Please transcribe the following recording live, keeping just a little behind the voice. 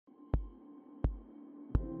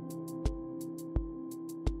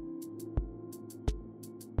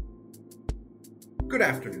Good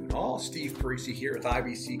afternoon, all. Steve Parisi here with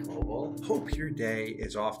IBC Global. Hope your day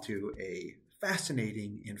is off to a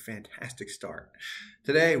fascinating and fantastic start.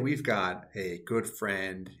 Today, we've got a good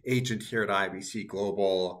friend, agent here at IBC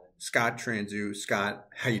Global, Scott.transue. Scott,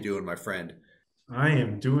 how you doing, my friend? I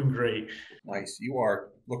am doing great. Nice. You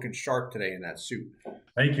are looking sharp today in that suit.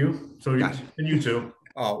 Thank you. Gotcha. And you too.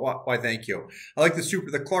 Oh, why, thank you. I like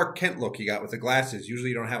the Clark Kent look you got with the glasses. Usually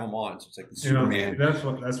you don't have them on, so it's like the Superman.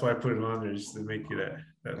 That's why I put it on there, just to make you that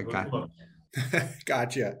I look. got Look.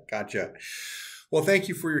 Gotcha. Well, thank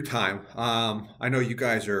you for your time. I know you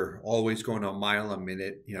guys are always going a mile a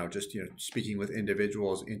minute, speaking with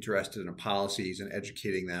individuals interested in policies and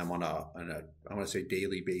educating them on I want to say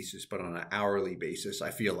daily basis, but on an hourly basis,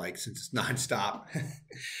 I feel like, since it's nonstop.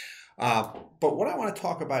 But what I want to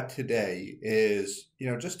talk about today is,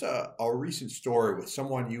 just a recent story with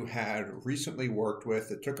someone you had recently worked with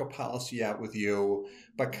that took a policy out with you,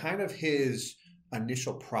 but kind of his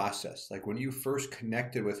initial process, like when you first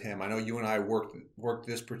connected with him. I know you and I worked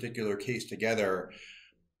this particular case together.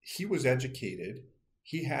 He was educated.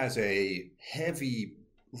 He has a heavy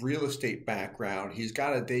real estate background. He's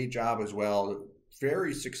got a day job as well,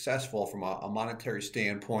 very successful from a monetary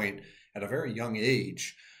standpoint at a very young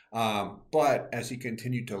age. But as he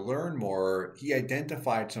continued to learn more, he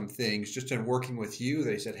identified some things just in working with you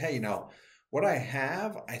that he said, hey, what I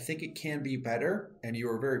have, I think it can be better. And you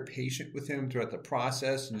were very patient with him throughout the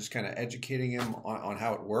process and just kind of educating him on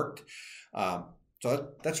how it worked. So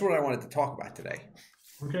that's what I wanted to talk about today.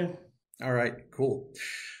 Okay. All right, cool.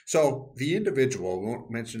 So the individual, we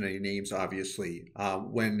won't mention any names, obviously,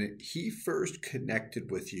 when he first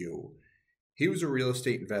connected with you, he was a real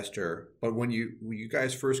estate investor, but when you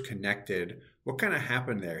guys first connected, what kind of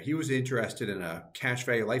happened there? He was interested in a cash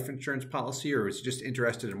value life insurance policy, or was he just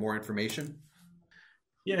interested in more information?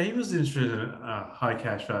 Yeah, he was interested in a high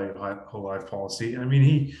cash value, whole life policy. I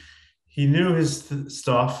mean, he knew his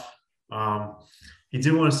stuff. He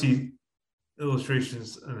did want to see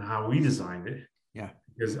illustrations on how we designed it. Yeah.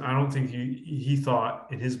 Because I don't think he thought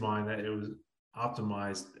in his mind that it was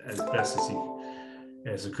optimized as best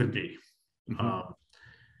as it could be. Mm-hmm.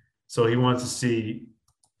 So he wanted to see,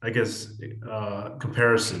 I guess,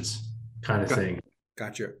 comparisons kind of thing.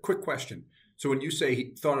 Gotcha. Quick question. So when you say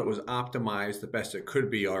he thought it was optimized the best it could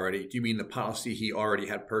be already, do you mean the policy he already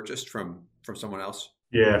had purchased from someone else?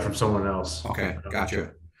 Yeah, from someone else. Okay,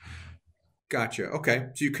 gotcha. Okay,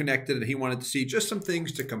 so you connected and he wanted to see just some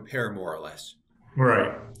things to compare more or less.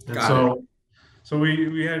 Right. And Got it. so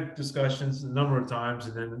we had discussions a number of times,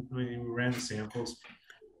 and then we ran the samples.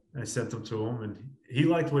 I sent them to him, and he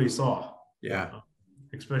liked what he saw. Yeah.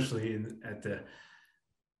 Especially at the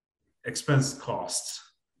expense costs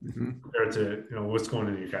compared to what's going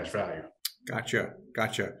into your cash value.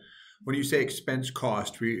 Gotcha. When you say expense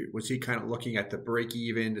cost, was he kind of looking at the break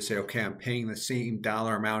even to say, okay, I'm paying the same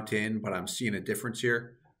dollar amount in, but I'm seeing a difference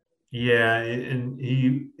here? Yeah, and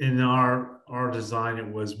in our design,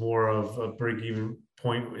 it was more of a break even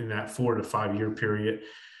point in that 4 to 5 year period,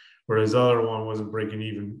 whereas the other one wasn't breaking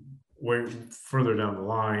even way further down the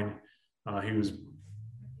line. He was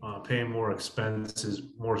paying more expenses,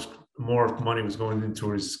 more money was going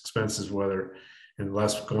into his expenses, and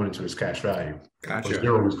less going into his cash value. Gotcha. Or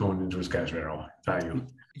zero was going into his cash value.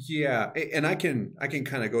 Yeah, and I can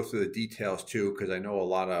kind of go through the details too, because I know a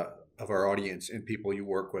lot of our audience and people you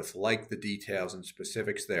work with like the details and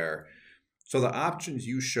specifics there. So the options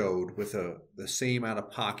you showed with the same out of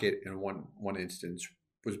pocket in one instance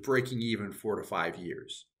was breaking even 4 to 5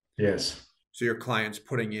 years. Yes. So your client's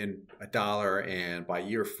putting in $1, and by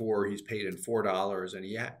year 4, he's paid in $4, and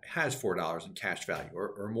he has $4 in cash value,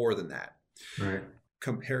 or more than that. Right.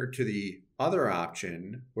 Compared to the other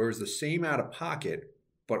option, where it was the same out of pocket,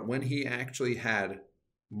 but when he actually had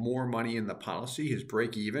more money in the policy, his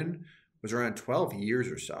break even was around 12 years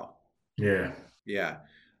or so. Yeah. Yeah.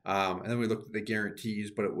 And then we looked at the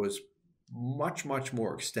guarantees, but it was much, much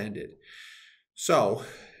more extended. So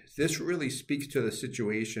this really speaks to the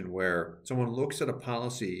situation where someone looks at a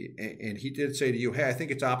policy and he did say to you, hey, I think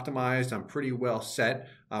it's optimized. I'm pretty well set,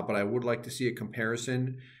 but I would like to see a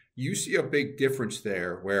comparison. You see a big difference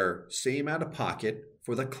there where same out of pocket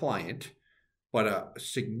for the client, but a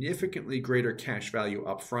significantly greater cash value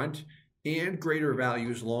upfront and greater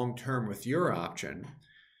values long-term with your option.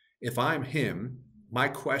 If I'm him, my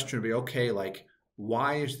question would be, okay, like,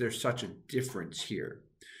 why is there such a difference here?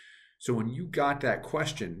 So when you got that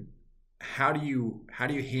question, how do you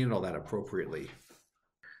handle that appropriately?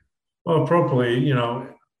 Well, appropriately,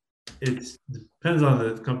 it depends on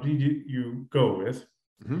the company you go with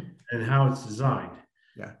and how it's designed.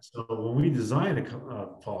 Yeah. So when we design a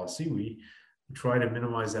policy, try to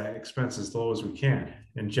minimize that expense as low as we can.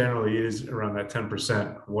 And generally it is around that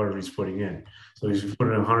 10% of whatever he's putting in. So he's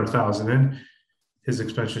putting 100,000 in, his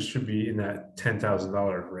expenses should be in that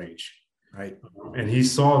 $10,000 range. Right. And he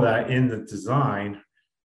saw that in the design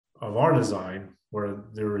of our design, where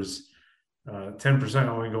there was 10%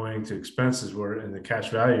 only going into expenses, and the cash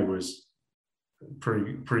value was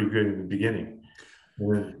pretty good in the beginning.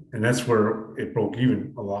 And that's where it broke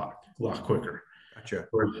even a lot quicker. Gotcha.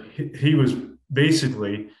 Where he was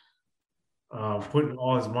basically putting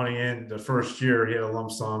all his money in the first year. He had a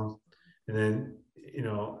lump sum, and then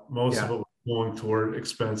most of it was going toward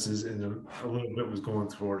expenses, and a little bit was going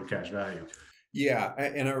toward cash value. Yeah,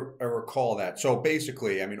 and I recall that. So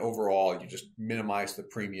basically, I mean, overall, you just minimize the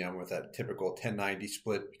premium with that typical 10/90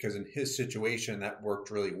 split, because in his situation, that worked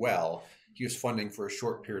really well. He was funding for a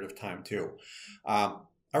short period of time too.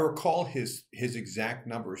 I recall his exact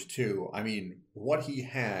numbers too. I mean, what he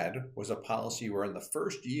had was a policy where in the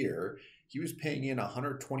first year, he was paying in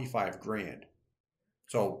 125 grand.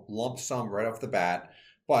 So lump sum right off the bat.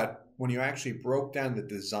 But when you actually broke down the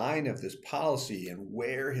design of this policy and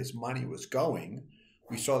where his money was going,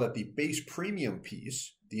 we saw that the base premium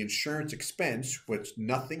piece, the insurance expense, which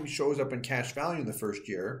nothing shows up in cash value in the first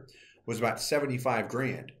year, was about 75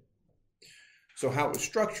 grand. So how it was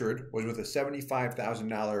structured was with a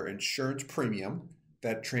 $75,000 insurance premium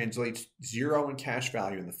that translates zero in cash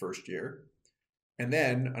value in the first year. And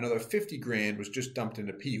then another 50 grand was just dumped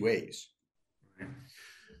into PUAs.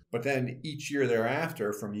 But then each year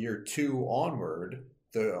thereafter, from year 2 onward,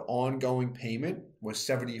 the ongoing payment was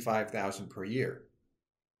 $75,000 per year.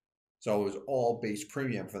 So it was all base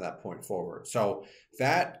premium from that point forward. So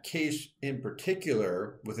that case in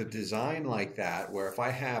particular, with a design like that, where if I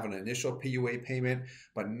have an initial PUA payment,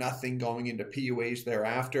 but nothing going into PUAs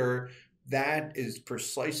thereafter, that is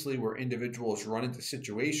precisely where individuals run into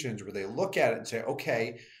situations where they look at it and say,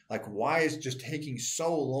 okay, like, why is it just taking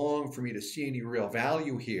so long for me to see any real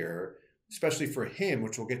value here? Especially for him,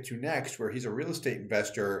 which we'll get to next, where he's a real estate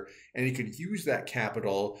investor and he could use that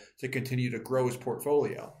capital to continue to grow his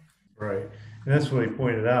portfolio. Right. And that's what he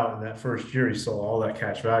pointed out in that first year. He saw all that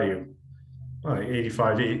cash value, like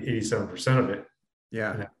 85 to 87% of it in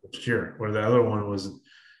that first year, where the other one was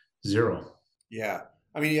zero. Yeah.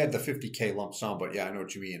 I mean, he had the 50K lump sum, but yeah, I know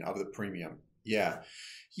what you mean, of the premium. Yeah.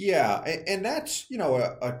 Yeah. And that's,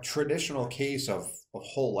 a traditional case of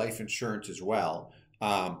whole life insurance as well.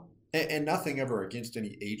 And nothing ever against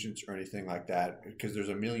any agents or anything like that, because there's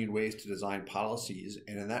a million ways to design policies.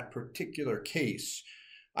 And in that particular case,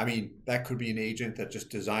 I mean, that could be an agent that's just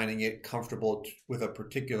designing it comfortable with a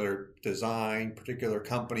particular design, particular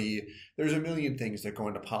company. There's a million things that go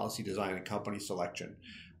into policy design and company selection.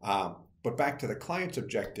 But back to the client's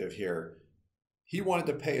objective here, he wanted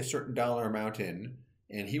to pay a certain dollar amount in,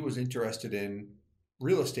 and he was interested in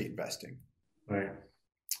real estate investing. Right.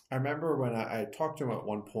 I remember when I talked to him at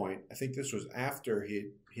one point, I think this was after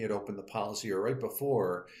he had opened the policy or right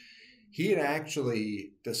before, he had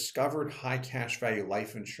actually discovered high cash value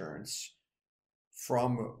life insurance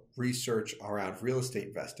from research around real estate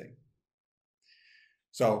investing.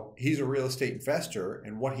 So he's a real estate investor,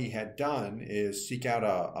 and what he had done is seek out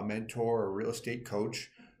a mentor or a real estate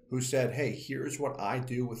coach who said, hey, here's what I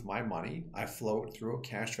do with my money. I flow it through a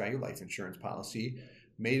cash value life insurance policy,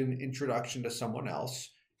 made an introduction to someone else,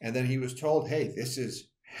 and then he was told, hey, this is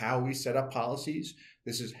how we set up policies.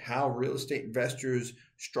 This is how real estate investors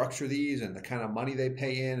structure these and the kind of money they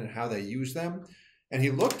pay in and how they use them. And he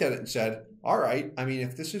looked at it and said, all right, I mean,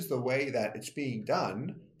 if this is the way that it's being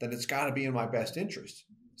done, then it's got to be in my best interest,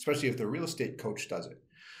 especially if the real estate coach does it.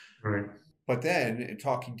 Right. But then in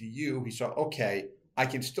talking to you, he saw, okay, I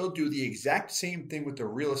can still do the exact same thing with the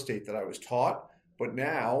real estate that I was taught, but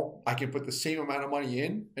now I can put the same amount of money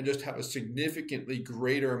in and just have a significantly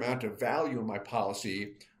greater amount of value in my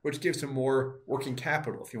policy, which gives him more working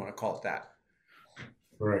capital, if you want to call it that.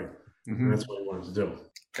 Right. Mm-hmm. That's what he wanted to do.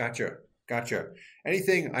 Gotcha.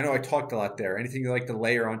 Anything, I know I talked a lot there. Anything you'd like to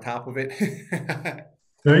layer on top of it?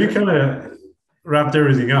 No, you kind of wrapped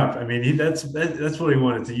everything up. I mean, that's what he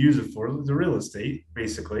wanted to use it for, the real estate,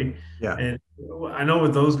 basically. Yeah. And I know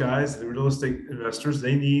with those guys, the real estate investors,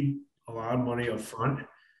 they need a lot of money up front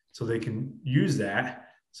so they can use that,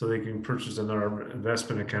 so they can purchase another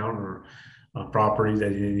investment account or a property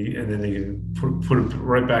that you need, and then they can put it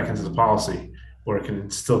right back into the policy where it can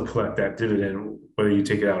still collect that dividend, whether you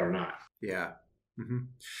take it out or not. Yeah. Mm-hmm.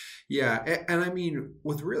 Yeah. And I mean,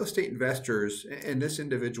 with real estate investors and this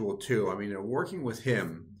individual too, I mean, working with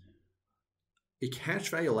him, a cash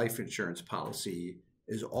value life insurance policy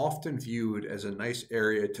is often viewed as a nice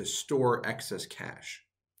area to store excess cash.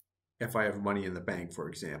 If I have money in the bank, for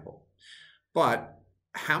example. But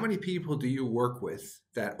how many people do you work with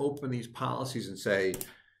that open these policies and say,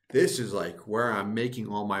 this is like where I'm making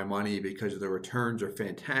all my money because the returns are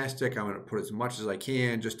fantastic. I'm going to put as much as I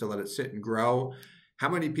can just to let it sit and grow. How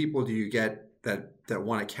many people do you get that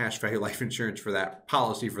want a cash value life insurance for that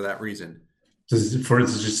policy for that reason? For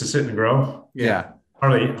instance, just to sit and grow? Yeah.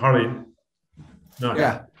 Hardly none.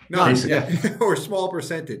 Yeah. None. Basically. Yeah. Or a small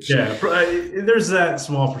percentage. Yeah. There's that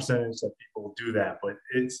small percentage that people do that, but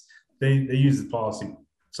they use the policy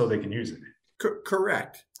so they can use it.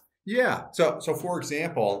 Correct. Yeah. So for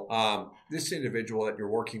example, this individual that you're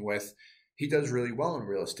working with, he does really well in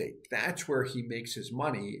real estate. That's where he makes his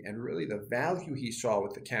money. And really the value he saw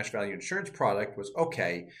with the cash value insurance product was,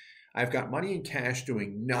 okay, I've got money in cash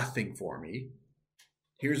doing nothing for me.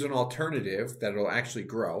 Here's an alternative that'll actually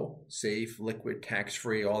grow, safe, liquid,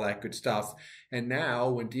 tax-free, all that good stuff. And now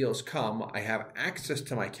when deals come, I have access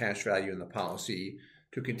to my cash value in the policy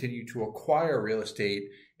to continue to acquire real estate.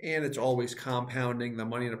 And it's always compounding the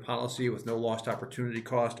money in a policy with no lost opportunity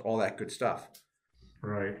cost, all that good stuff.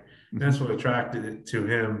 Right. And that's what attracted it to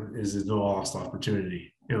him is the no lost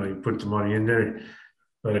opportunity. You put the money in there,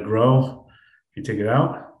 let it grow. If you take it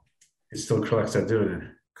out, it still collects that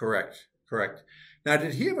dividend. Correct. Now,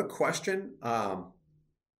 did he have a question on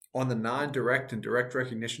the non-direct and direct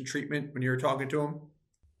recognition treatment when you were talking to him?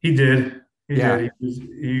 He did. He did.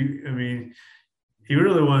 He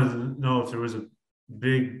really wanted to know if there was a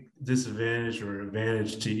big disadvantage or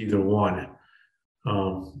advantage to either one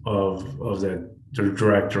of that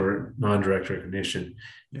direct or non-direct recognition.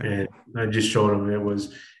 Yeah. And I just showed him it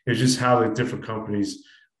was just how the different companies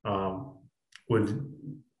would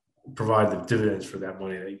provide the dividends for that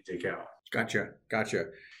money that you take out. Gotcha.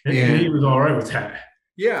 And he was all right with that.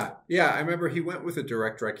 Yeah. I remember he went with a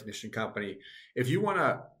direct recognition company. If you want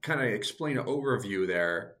to kind of explain an overview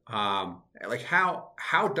there, like how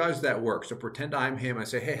does that work? So pretend I'm him. I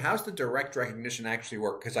say, hey, how's the direct recognition actually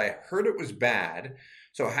work? Because I heard it was bad.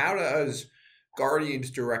 So how does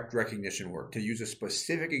Guardian's direct recognition work? To use a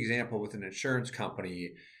specific example with an insurance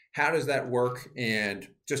company, how does that work? And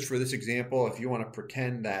just for this example, if you want to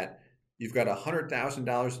pretend that you've got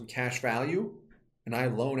 $100,000 in cash value and I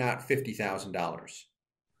loan out $50,000.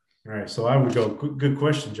 All right. So I would go, good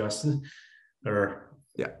question, Justin. Yeah.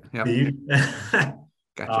 Steve.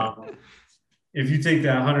 Gotcha. If you take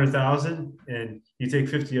that 100,000 and you take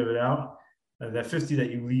 50 of it out, that 50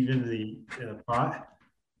 that you leave in the pot,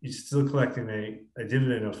 you're still collecting a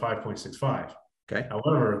dividend of 5.65. Okay.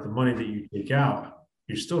 However, the money that you take out,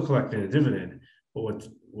 you're still collecting a dividend. But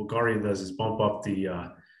what Guardian does is bump up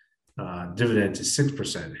the dividend to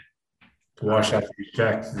 6% to wash out the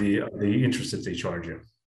effect, the interest that they charge you.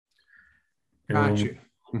 And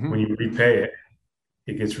when you repay it,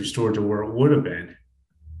 it gets restored to where it would have been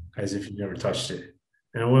as if you never touched it.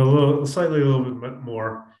 And a little bit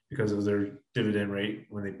more because of their dividend rate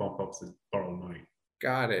when they bump up the borrowed money.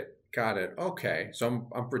 Got it. Okay. So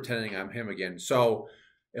I'm pretending I'm him again. So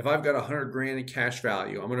if I've got $100,000 in cash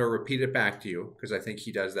value, I'm going to repeat it back to you because I think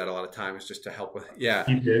he does that a lot of times just to help with. Yeah.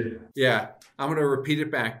 He did. Yeah. I'm going to repeat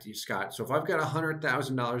it back to you, Scott. So if I've got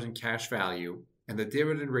 $100,000 in cash value and the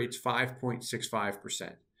dividend rate's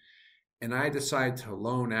 5.65%, and I decide to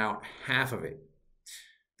loan out half of it,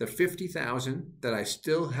 the $50,000 that I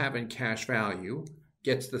still have in cash value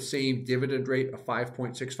gets the same dividend rate of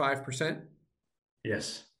 5.65%?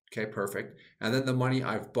 Yes. Okay, perfect. And then the money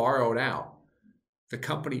I've borrowed out, the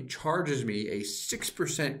company charges me a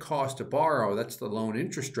 6% cost to borrow. That's the loan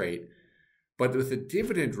interest rate. But with the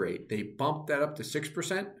dividend rate, they bump that up to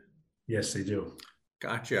 6%? Yes, they do.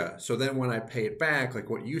 Gotcha. So then when I pay it back, like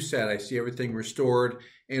what you said, I see everything restored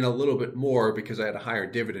and a little bit more because I had a higher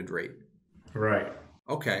dividend rate. Right.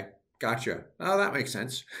 Okay. Gotcha. Oh, that makes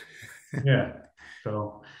sense. Yeah.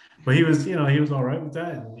 So, but he was all right with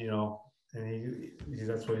that. And, and he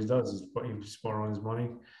that's what he does is he's borrowing his money.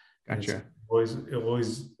 Gotcha. Always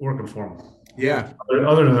working for him. Yeah.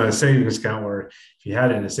 Other than a savings account where if you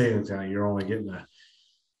had it in a savings account, you're only getting a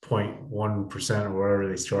 0.1% or whatever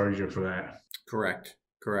they charge you for that. Correct.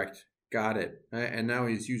 Got it. And now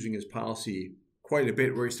he's using his policy quite a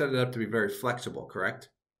bit where he set it up to be very flexible, correct?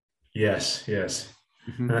 Yes. Mm-hmm.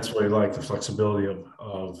 And that's what I like, the flexibility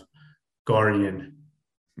of Guardian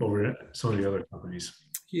over some of the other companies.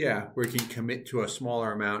 Yeah, where he can commit to a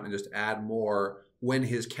smaller amount and just add more when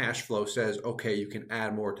his cash flow says, okay, you can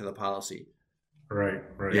add more to the policy. Right.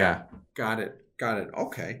 Yeah, got it.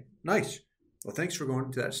 Okay, nice. Well, thanks for going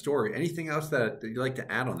into that story. Anything else that you'd like to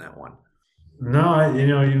add on that one? No,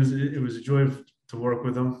 it was a joy to work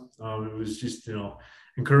with him. It was just,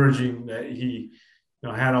 encouraging that he,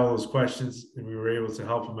 had all those questions and we were able to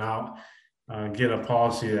help him out, get a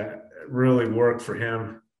policy that really worked for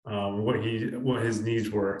him, what his needs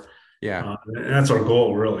were. Yeah. And that's our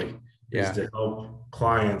goal, really, is Yeah. to help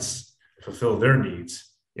clients fulfill their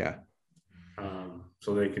needs, Yeah.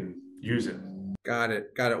 so they can use it. Got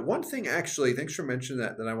it. Got it. One thing, actually, thanks for mentioning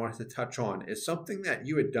that I wanted to touch on is something that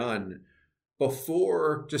you had done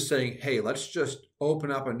before just saying, hey, let's just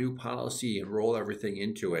open up a new policy and roll everything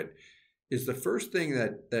into it. Is the first thing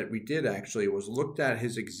that we did actually was looked at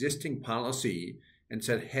his existing policy and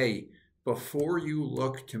said, hey, before you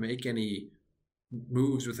look to make any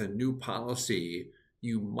moves with a new policy,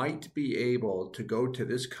 you might be able to go to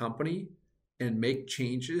this company and make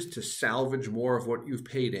changes to salvage more of what you've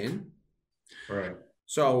paid in. Right.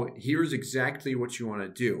 So here's exactly what you want to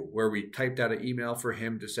do, where we typed out an email for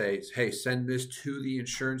him to say, hey, send this to the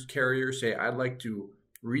insurance carrier. Say, I'd like to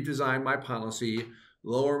redesign my policy,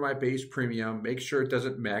 lower my base premium, make sure it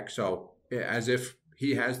doesn't mix. So as if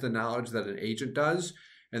he has the knowledge that an agent does,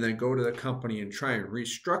 and then go to the company and try and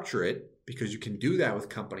restructure it, because you can do that with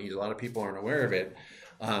companies. A lot of people aren't aware of it.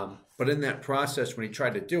 But in that process, when he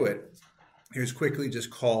tried to do it, he was quickly just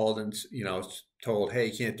called and, told, hey,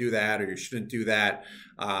 you can't do that, or you shouldn't do that.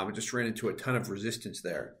 It just ran into a ton of resistance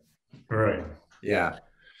there. Right. Yeah.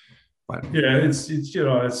 But yeah, it's it's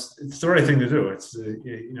the right thing to do. It's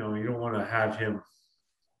you don't want to have him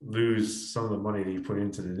lose some of the money that you put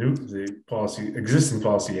into the existing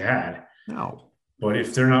policy you had. No. But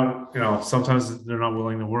if they're not, sometimes they're not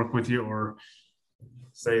willing to work with you or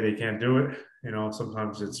say they can't do it.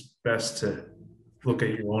 Sometimes it's best to look at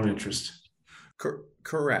your own interest.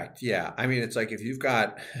 Correct. Yeah. I mean, it's like if you've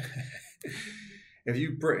got,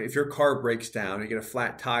 if your car breaks down, you get a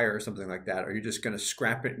flat tire or something like that, are you just going to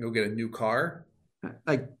scrap it and go get a new car?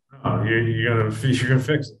 Like, you're gonna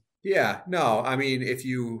fix it. Yeah, no, I mean, if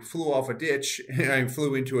you flew off a ditch and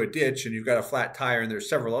flew into a ditch and you've got a flat tire and there's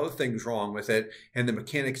several other things wrong with it, and the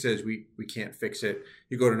mechanic says we can't fix it,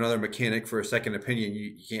 you go to another mechanic for a second opinion,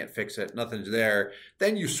 you can't fix it, nothing's there,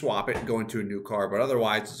 then you swap it and go into a new car. But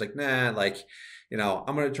otherwise, it's like, nah,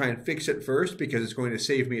 I'm going to try and fix it first because it's going to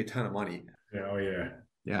save me a ton of money. Yeah, oh yeah.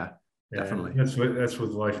 Yeah, definitely. That's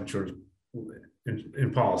with life insurance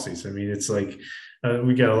in policies. I mean, it's like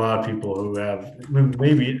we get a lot of people who have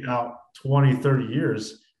maybe out 20, 30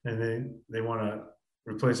 years and they want to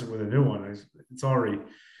replace it with a new one. It's already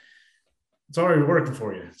working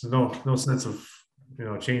for you. There's no sense of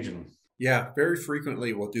changing them. Yeah, very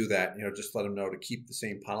frequently we'll do that. Just let them know to keep the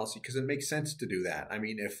same policy because it makes sense to do that. I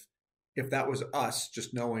mean, if that was us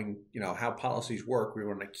just knowing how policies work, we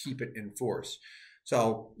want to keep it in force.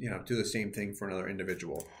 So do the same thing for another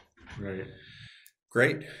individual. Right.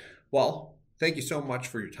 Great. Well, thank you so much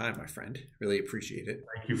for your time, my friend. Really appreciate it.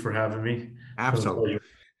 Thank you for having me. Absolutely.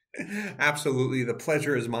 Absolutely. The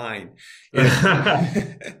pleasure is mine.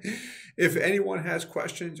 If anyone has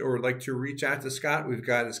questions or would like to reach out to Scott, we've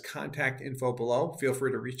got his contact info below. Feel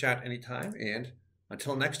free to reach out anytime. And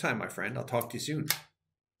until next time, my friend, I'll talk to you soon.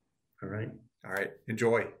 All right. All right.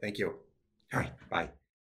 Enjoy. Thank you. All right. Bye.